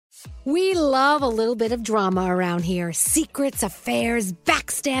We love a little bit of drama around here. Secrets, affairs,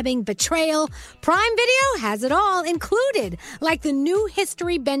 backstabbing, betrayal. Prime Video has it all included, like the new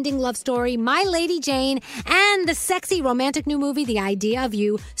history-bending love story, My Lady Jane, and the sexy romantic new movie, The Idea of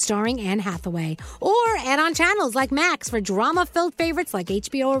You, starring Anne Hathaway. Or add-on channels like Max for drama-filled favorites like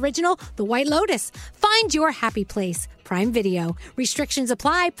HBO original, The White Lotus. Find your happy place. Prime Video. Restrictions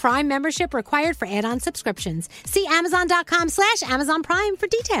apply. Prime membership required for add-on subscriptions. See Amazon.com/Amazon Prime for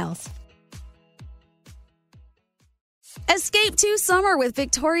details. Escape to summer with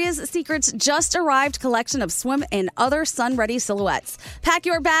Victoria's Secret's just arrived collection of swim and other sun-ready silhouettes. Pack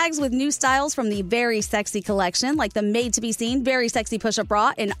your bags with new styles from the Very Sexy collection, like the made-to-be-seen Very Sexy push-up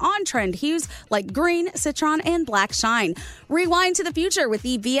bra in on-trend hues like green, citron, and black shine. Rewind to the future with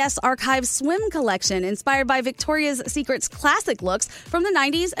the VS Archive Swim collection, inspired by Victoria's Secret's classic looks from the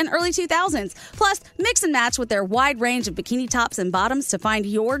 90s and early 2000s. Plus, mix and match with their wide range of bikini tops and bottoms to find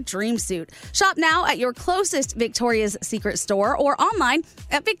your dream suit. Shop now at your closest Victoria's Secret store or online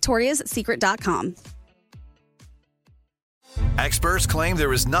at victoriassecret.com. Experts claim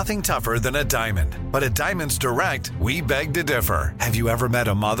there is nothing tougher than a diamond. But at Diamonds Direct, we beg to differ. Have you ever met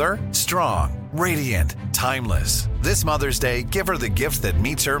a mother? Strong, radiant, timeless. This Mother's Day, give her the gift that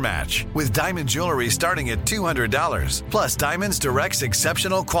meets her match. With diamond jewelry starting at $200. Plus Diamonds Direct's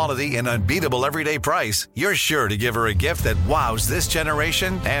exceptional quality and unbeatable everyday price, you're sure to give her a gift that wows this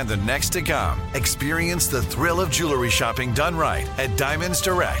generation and the next to come. Experience the thrill of jewelry shopping done right at Diamonds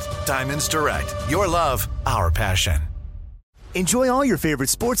Direct. Diamonds Direct. Your love, our passion. Enjoy all your favorite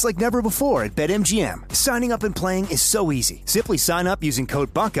sports like never before at BetMGM. Signing up and playing is so easy. Simply sign up using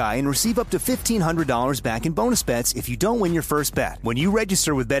code Buckeye and receive up to $1,500 back in bonus bets if you don't win your first bet. When you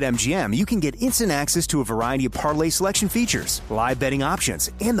register with BetMGM, you can get instant access to a variety of parlay selection features, live betting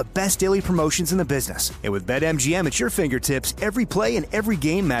options, and the best daily promotions in the business. And with BetMGM at your fingertips, every play and every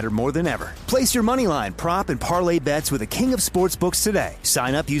game matter more than ever. Place your moneyline, prop, and parlay bets with the king of sportsbooks today.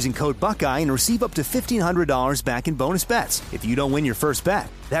 Sign up using code Buckeye and receive up to $1,500 back in bonus bets if you don't win your first bet.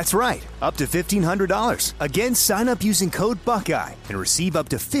 That's right, up to $1,500. Again, sign up using code Buckeye and receive up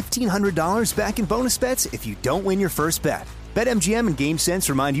to $1,500 back in bonus bets if you don't win your first bet. BetMGM and GameSense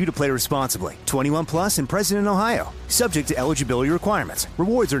remind you to play responsibly. 21 plus and present in Ohio. Subject to eligibility requirements.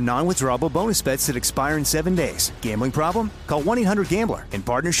 Rewards are non-withdrawable bonus bets that expire in 7 days. Gambling problem? Call 1-800-GAMBLER in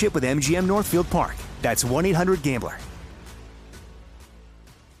partnership with MGM Northfield Park. That's 1-800-GAMBLER.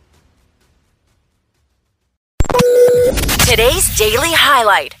 Today's daily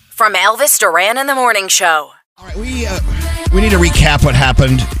highlight from Elvis Duran and the Morning Show. All right, we need to recap what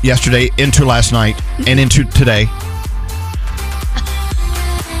happened yesterday, into last night, and into today.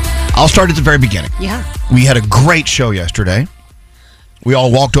 I'll start at the very beginning. Yeah. We had a great show yesterday. We all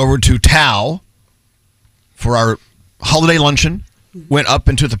walked over to Tao for our holiday luncheon. Went up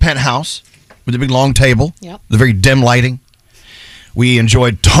into the penthouse with a big long table. Yep. The very dim lighting. We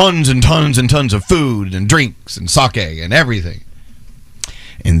enjoyed tons and tons and tons of food and drinks and sake and everything.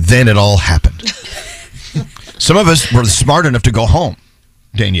 And then it all happened. Some of us were smart enough to go home.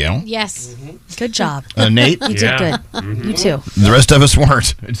 Danielle? Yes. Mm-hmm. Good job. Nate? You did good. Mm-hmm. You too. The rest of us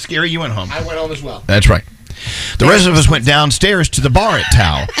weren't. It's scary you went home. I went home as well. That's right. The rest of us went downstairs to the bar at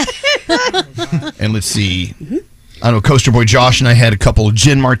Tao. And let's see. I don't know, Coaster Boy Josh and I had a couple of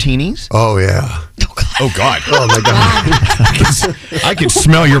gin martinis. Oh, yeah. Oh, God. Oh, my God. I could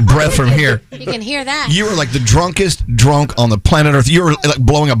smell your breath from here. You can hear that. You were like the drunkest drunk on the planet Earth. You were like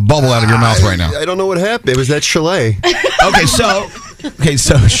blowing a bubble out of your mouth right now. I don't know what happened. It was that chalet. Okay,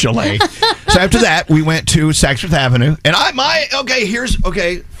 so chalet. So after that, we went to Saks Avenue. And here's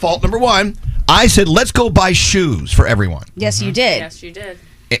fault number one. I said, let's go buy shoes for everyone. Yes, you did. Yes, you did.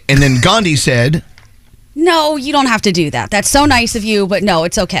 And then Gandhi said, no, you don't have to do that. That's so nice of you, but no,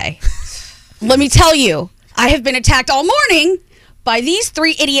 it's okay. Let me tell you, I have been attacked all morning by these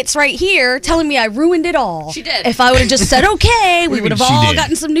three idiots right here telling me I ruined it all. She did. If I would have just said okay, we would have all did?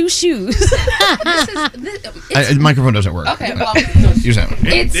 gotten some new shoes. the microphone doesn't work. Okay, well, Use that one.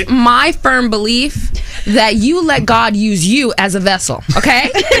 it's my firm belief that you let God use you as a vessel, okay?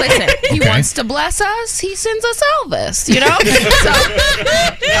 Listen, he wants to bless us. He sends us Elvis, you know? So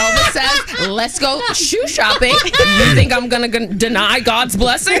Elvis says, let's go shoe shopping. You think I'm going to deny God's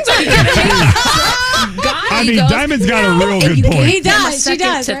blessings? Are you kidding me? Diamond's got a real good point. He does. She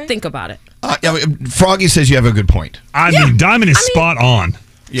does. To think about it. Froggy says you have a good point. Diamond is spot on.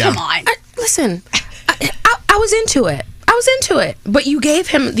 Yeah. Come on. Listen, I was into it. I was into it, but you gave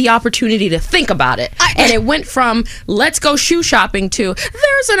him the opportunity to think about it, and it went from let's go shoe shopping to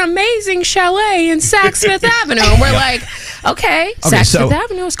there's an amazing chalet in Saks Fifth Avenue. And we're like, okay, Saks Fifth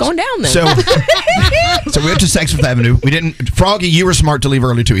Avenue is going down then. So we went to Saks Fifth Avenue. We didn't. Froggy, you were smart to leave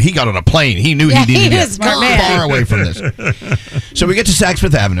early too. He got on a plane. He knew he needed to get far away from this. So we get to Saks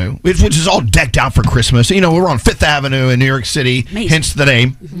Fifth Avenue, which is all decked out for Christmas. You know, we're on Fifth Avenue in New York City, hence the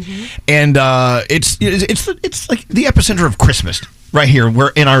name. And it's like the epicenter of Christmas right here.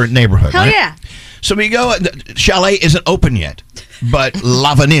 We're in our neighborhood. Hell right? yeah. So we go. The chalet isn't open yet, but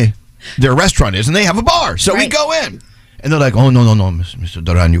L'Avenue, their restaurant is, and they have a bar. So we go in. And they're like, oh, no, Mr.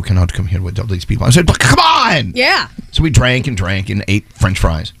 Duran, you cannot come here with all these people. I said, but come on! Yeah. So we drank and ate French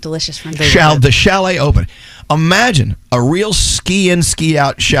fries. Delicious French fries. The chalet open. Imagine a real ski-in,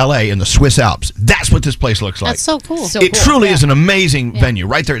 ski-out chalet in the Swiss Alps. That's what this place looks like. That's so cool. It truly is an amazing venue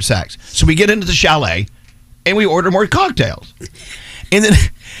right there at Saks. So we get into the chalet, and we order more cocktails. And then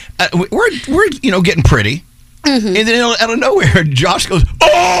we're getting pretty. And then out of nowhere, Josh goes,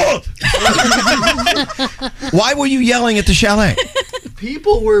 oh! Why were you yelling at the chalet?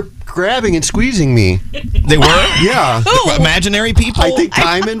 People were grabbing and squeezing me. They were? Yeah. Imaginary people? I think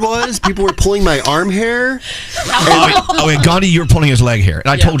Diamond was. People were pulling my arm hair. And Gandhi, you were pulling his leg hair. And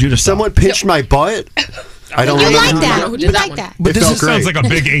I told you to stop. Someone pinched my butt. I don't remember. You like that. But This sounds like a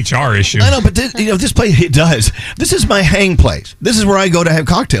big HR issue. I know, but this place, it does. This is my hang place. This is where I go to have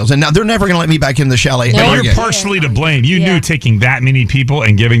cocktails. And now they're never going to let me back in the chalet But ever you're again. partially to blame. You knew taking that many people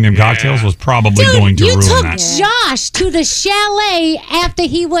and giving them cocktails was probably going to you ruin took that. Josh to the chalet after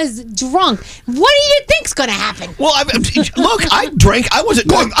he was drunk. What do you think's going to happen? Well, look, I drank. I wasn't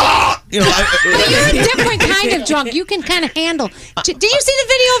going, ah! You're a different kind of drunk. You can kind of handle. Did you see the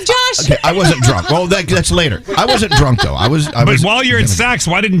video of Josh? Okay, I wasn't drunk. Well, that's later. I wasn't drunk, though. But while you're at Saks,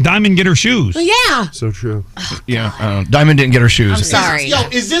 why didn't Diamond get her shoes? Yeah. So true. Yeah, Diamond didn't get her shoes. I'm sorry. Yo,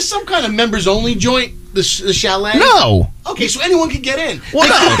 is this some kind of members-only joint, the chalet? No. Okay, so anyone can get in. Well, They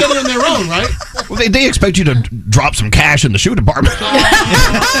can get in on their own, right? Well, they expect you to drop some cash in the shoe department.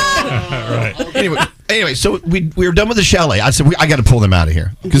 Right. Anyway, so we were done with the chalet. I said, I got to pull them out of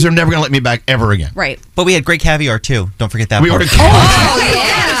here because they're never going to let me back ever again. Right. But we had great caviar, too. Don't forget that We part. ordered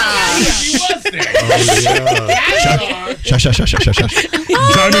She was there. Shush.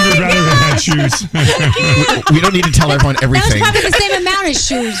 Diamond would rather have had shoes. We don't need to tell everyone That was everything. probably the same amount as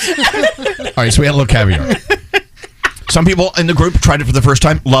shoes. All right, so we had a little caviar. Some people in the group tried it for the first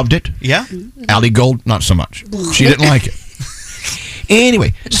time, loved it. Yeah? Allie Gold, not so much. She didn't like it.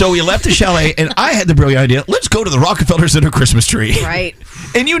 Anyway, so we left the chalet, and I had the brilliant idea, let's go to the Rockefeller Center Christmas tree. Right.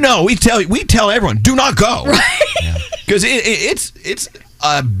 And we tell everyone, do not go. Because it's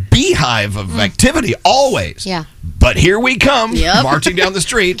a beehive of activity always. Yeah. But here we come, Yep. marching down the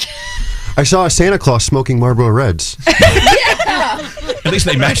street. I saw a Santa Claus smoking Marlboro Reds. At least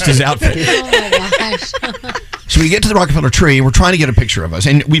they matched his outfit. Oh my gosh. So we get to the Rockefeller tree, and we're trying to get a picture of us.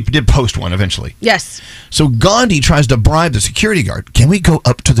 And we did post one eventually. Yes. So Gandhi tries to bribe the security guard. Can we go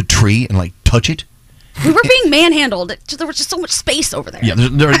up to the tree and, touch it? We were being manhandled. There was just so much space over there. Yeah,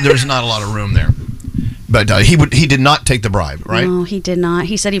 there's not a lot of room there. But he did not take the bribe, right? No, he did not.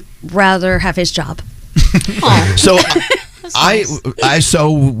 He said he'd rather have his job. So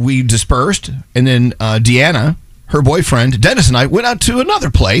so we dispersed, and then Deanna, her boyfriend, Dennis, and I went out to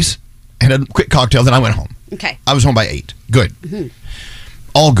another place and had a quick cocktail. Then I went home. Okay. I was home by 8. Good. Mm-hmm.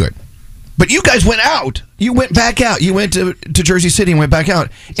 All good. But you guys went out. You went back out. You went to Jersey City and went back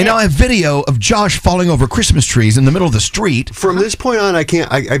out. And now I have video of Josh falling over Christmas trees in the middle of the street. From this point on, I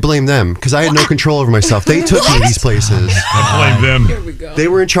blame them because I had no control over myself. They took me to these places. I blame them. Here we go. They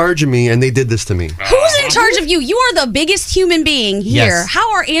were in charge of me, and they did this to me. Who's in charge of you? You are the biggest human being here. Yes.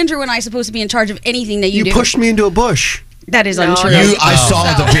 How are Andrew and I supposed to be in charge of anything that you do? You pushed me into a bush. That is untrue. I saw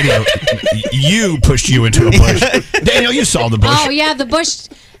the video. You pushed you into a bush. Daniel, you saw the bush. Oh, yeah, the bush.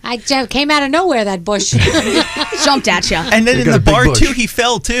 I came out of nowhere, that bush. Jumped at you. And then You in got the a big bar, bush. too, he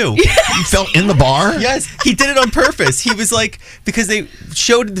fell, too. You fell in the bar? Yes, he did it on purpose. He was like, because they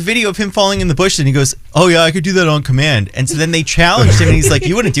showed the video of him falling in the bush, and he goes, oh, yeah, I could do that on command. And so then they challenged him, and he's like,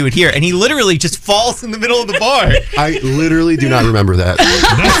 you wouldn't do it here. And he literally just falls in the middle of the bar. I literally do not remember that.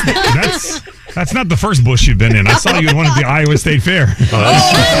 That's not the first bush you've been in. I saw you at one at the Iowa State Fair. No,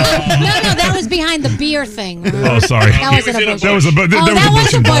 that was behind the beer thing. Oh, sorry. That wasn't a bush. That was a bush. That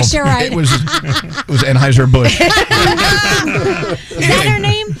was a bush, you're right. It was Anheuser-Busch. Is that her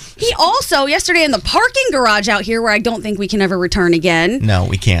name? He also, yesterday in the parking garage out here where I don't think we can ever return again, No,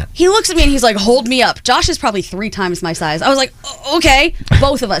 we can't. he looks at me and he's like, hold me up. Josh is probably 3 times my size. I was like, okay.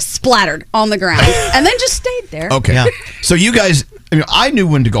 Both of us splattered on the ground and then just stayed there. Okay. Yeah. So you guys I knew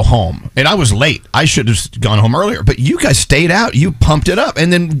when to go home, and I was late. I should have gone home earlier, but you guys stayed out. You pumped it up,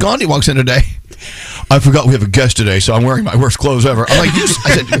 and then Gandhi walks in today. I forgot we have a guest today, so I'm wearing my worst clothes ever. I'm like, I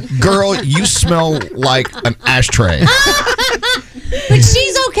said, girl, you smell like an ashtray. But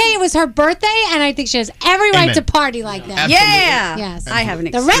she's okay. It was her birthday, and I think she has every right to party like that. Absolutely. Yeah. Yes. I have an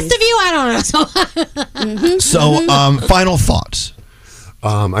excuse. The rest of you, I don't know. So, final thoughts.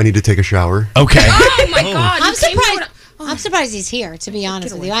 I need to take a shower. Okay. Oh my God! I'm surprised he's here, to be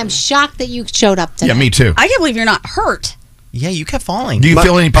honest with you. I'm shocked that you showed up today. Yeah, me too. I can't believe you're not hurt. Yeah, you kept falling. Do you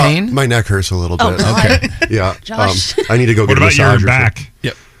feel any pain? My neck hurts a little Oh, bit. God. Okay. Yeah. Josh. I need to go What get a about your massage. back?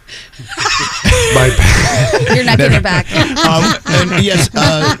 Yep. My back. Your neck and your back. And yes,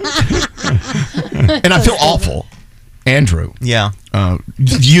 and I feel awful. Andrew. Yeah.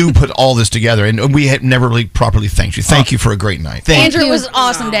 You put all this together, and we had never really properly thanked you. Thank you for a great night. Andrew, it was an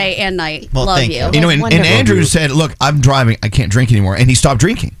awesome day and night. Well, Love thank you. You know, and Andrew said, look, I'm driving. I can't drink anymore. And he stopped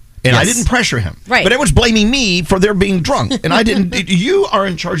drinking. And I Yes. didn't pressure him. Right. But everyone's blaming me for their being drunk. And I didn't. You are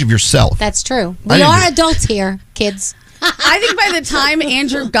in charge of yourself. That's true. I We didn't are do- adults here, kids. I think by the time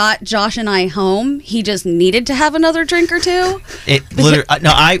Andrew got Josh and I home, he just needed to have another drink or two. It literally.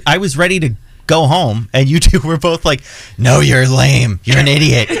 No, I was ready to go home, and you two were both like, "No, you're lame. You're an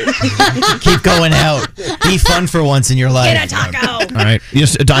idiot. Keep going out. Be fun for once in your life." Get a taco. All right.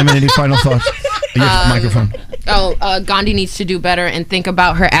 Yes, Diamond, any final thoughts? Your microphone. Gandhi needs to do better and think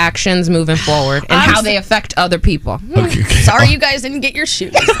about her actions moving forward and how they affect other people. Okay. Sorry you guys didn't get your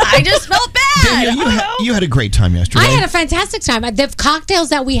shoes. I just felt bad. Daniel, you had a great time yesterday. I had a fantastic time. The cocktails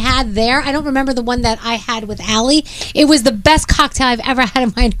that we had there, I don't remember the one that I had with Allie. It was the best cocktail I've ever had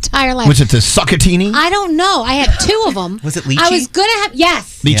in my entire life. Was it the Sucatini? I don't know. I had two of them. Was it lychee? I was going to have,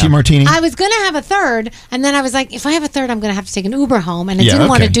 yes. Lychee martini? I was going to have a third, and then I was like, if I have a third, I'm going to have to take an Uber home, and I Yeah, didn't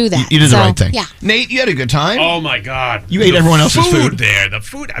want to okay. do that. You did the So, right thing. Yeah. Nate, you had a good time. Oh my God! You ate everyone else's food. there. The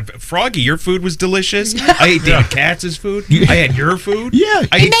food, Froggy, your food was delicious. I ate David Katz's food. I had your food. Yeah.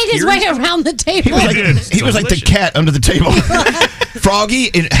 I He ate made his yours. way around the table. He was like the cat under the table.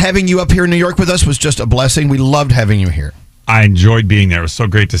 Froggy, having you up here in New York with us was just a blessing. We loved having you here. I enjoyed being there. It was so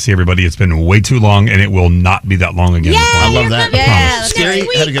great to see everybody. It's been way too long, and it will not be that long again. I love that. Yeah, Scary,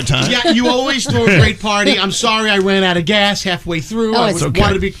 had a good time. Yeah, you always throw a great party. I'm sorry I ran out of gas halfway through. Oh, I it's okay.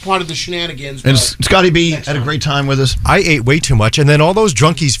 wanted to be part of the shenanigans. And but Scotty B had a great time with us. I ate way too much, and then all those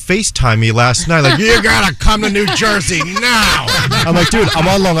drunkies FaceTime me last night, like, you gotta come to New Jersey now. I'm like, dude, I'm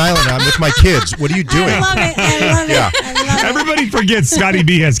on Long Island. I'm with my kids. What are you doing? I love it. I love it. Yeah. I love it. Everybody forgets Scotty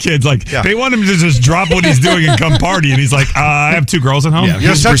B has kids. Like, Yeah. they want him to just drop what he's doing and come party. And he's like, I have two girls at home. Yeah. You're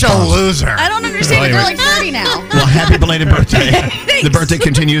He's such a responsible. loser. I don't understand it. They're like 30 now. Well, happy belated birthday. The birthday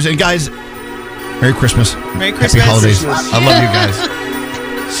continues. And guys, Merry Christmas. Merry Christmas. Happy holidays. I love you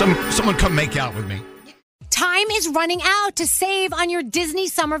guys. Someone come make out with me. Time is running out to save on your Disney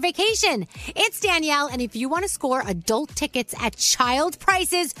summer vacation. It's Danielle, and if you want to score adult tickets at child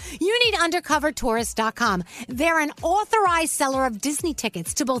prices, you need UndercoverTourist.com. They're an authorized seller of Disney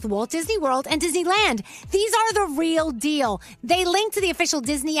tickets to both Walt Disney World and Disneyland. These are the real deal. They link to the official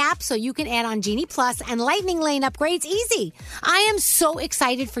Disney app so you can add on Genie Plus and Lightning Lane upgrades easy. I am so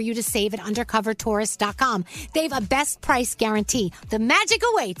excited for you to save at UndercoverTourist.com. They have a best price guarantee. The magic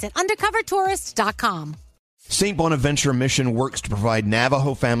awaits at UndercoverTourist.com. St. Bonaventure Mission works to provide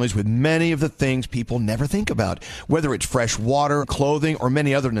Navajo families with many of the things people never think about. Whether it's fresh water, clothing, or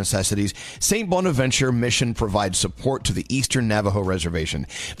many other necessities, St. Bonaventure Mission provides support to the Eastern Navajo Reservation.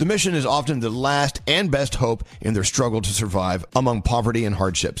 The mission is often the last and best hope in their struggle to survive among poverty and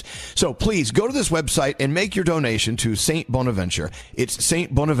hardships. So please go to this website and make your donation to St. Bonaventure. It's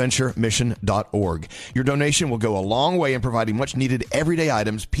stbonaventuremission.org. Your donation will go a long way in providing much needed everyday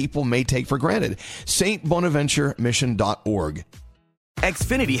items people may take for granted. St. Bonaventuremission.org.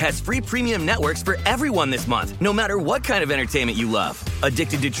 Xfinity has free premium networks for everyone this month, no matter what kind of entertainment you love.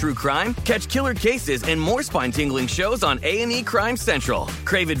 Addicted to true crime? Catch killer cases and more spine-tingling shows on A&E Crime Central.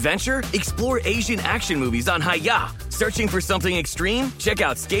 Crave adventure? Explore Asian action movies on Hi-Ya. Searching for something extreme? Check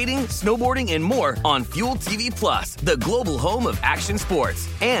out skating, snowboarding, and more on Fuel TV Plus, the global home of action sports.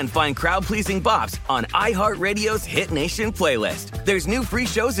 And find crowd-pleasing bops on iHeartRadio's Hit Nation playlist. There's new free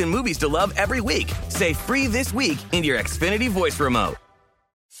shows and movies to love every week. Say free this week in your Xfinity voice remote.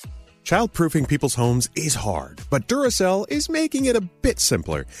 Childproofing people's homes is hard, but Duracell is making it a bit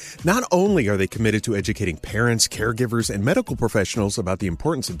simpler. Not only are they committed to educating parents, caregivers, and medical professionals about the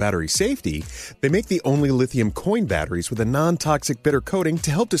importance of battery safety, they make the only lithium coin batteries with a non-toxic bitter coating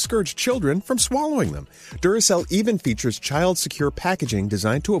to help discourage children from swallowing them. Duracell even features child-secure packaging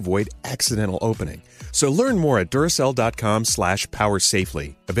designed to avoid accidental opening. So learn more at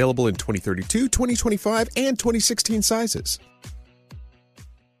Duracell.com/powersafely. Available in 2032, 2025, and 2016 sizes.